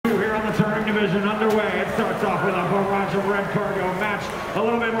the Turing division underway. It starts off with a barrage of red cargo matched a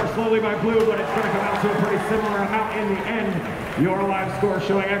little bit more slowly by blue, but it's going to come out to a pretty similar amount in the end. Your live score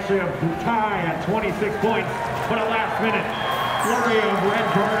showing actually a tie at 26 points, but a last minute flurry of red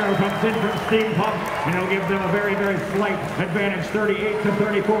cargo comes in from Steampunk, and it'll give them a very, very slight advantage,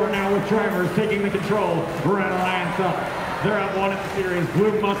 38-34 now with drivers taking the control. Red Alliance up. They're up one in the series. Blue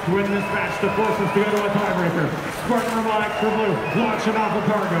must win this match to force us to go to a tiebreaker. Spartan Robotics for Blue, launching off a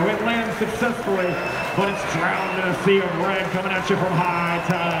cargo. It lands successfully, but it's drowned in a sea of red coming at you from high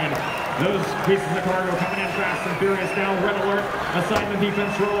tide. Those pieces of cargo coming in fast and furious now. Red alert, assign the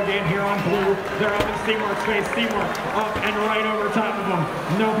defense role again here on Blue. They're up in Steamwork space. Steamwork up and right over top of them.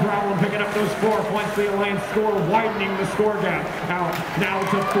 No problem picking up those 4 points. The Alliance score, widening the score gap out now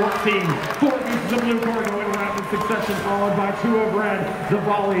to 14. 4 pieces of blue cargo in rapid succession, followed by 2 of red. The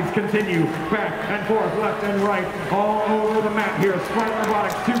volleys continue back and forth, left and right, all over the map here. Spartan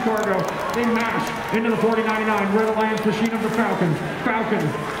Robotics, 2 cargo. They mash into the 4099. Red Alliance machine of the Falcons.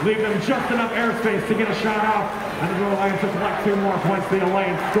 Falcons leave them just enough airspace to get a shot off, and the Red Alliance will collect 2 more points. The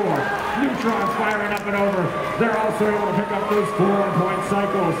Alliance score. Neutrons firing up and over. They're also able to pick up those 4-point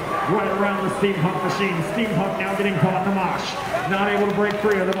cycles right around the Steampunk machine. Steampunk now getting caught in the mosh. Not able to break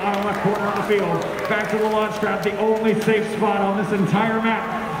free of the bottom left corner of the field. Back to the launch trap, the only safe spot on this entire map.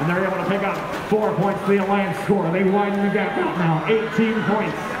 And they're able to pick up 4 points to the Alliance score. They widen the gap out now. 18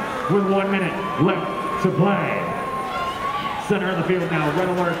 points with 1 minute left to play. Center of the field now. Red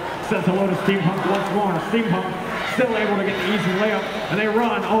alert says hello to Steampunk once more. Steampunk still able to get the easy layup, and they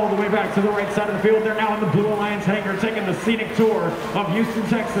run all the way back to the right side of the field. They're now in the Blue Alliance hangar, taking the scenic tour of Houston,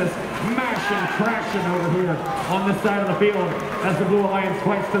 Texas, mashing, crashing over here on this side of the field as the Blue Alliance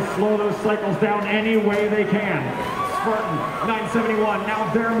fights to slow those cycles down any way they can. Spartan 971, now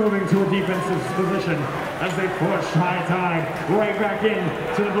they're moving to a defensive position as they push high tide right back in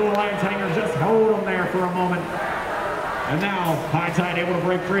to the Blue Alliance hangar. Just hold them there for a moment. And now, High Tide able to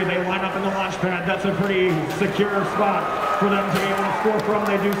break free. They line up in the launch pad. That's a pretty secure spot for them to be able to score from.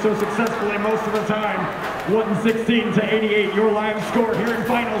 They do so successfully most of the time. 116-88, your live score here in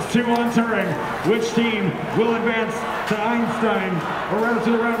finals 2 on Turing. Which team will advance to Einstein or rather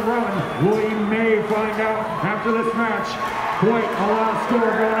to the round robin? We may find out after this match. Quite a lot of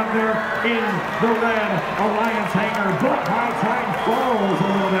score going up there in the Red Alliance hangar, but High Tide falls a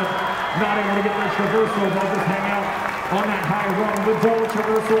little bit. Not able to get their traversal. They'll just hang out on that high run with double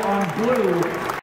traversal on Blue.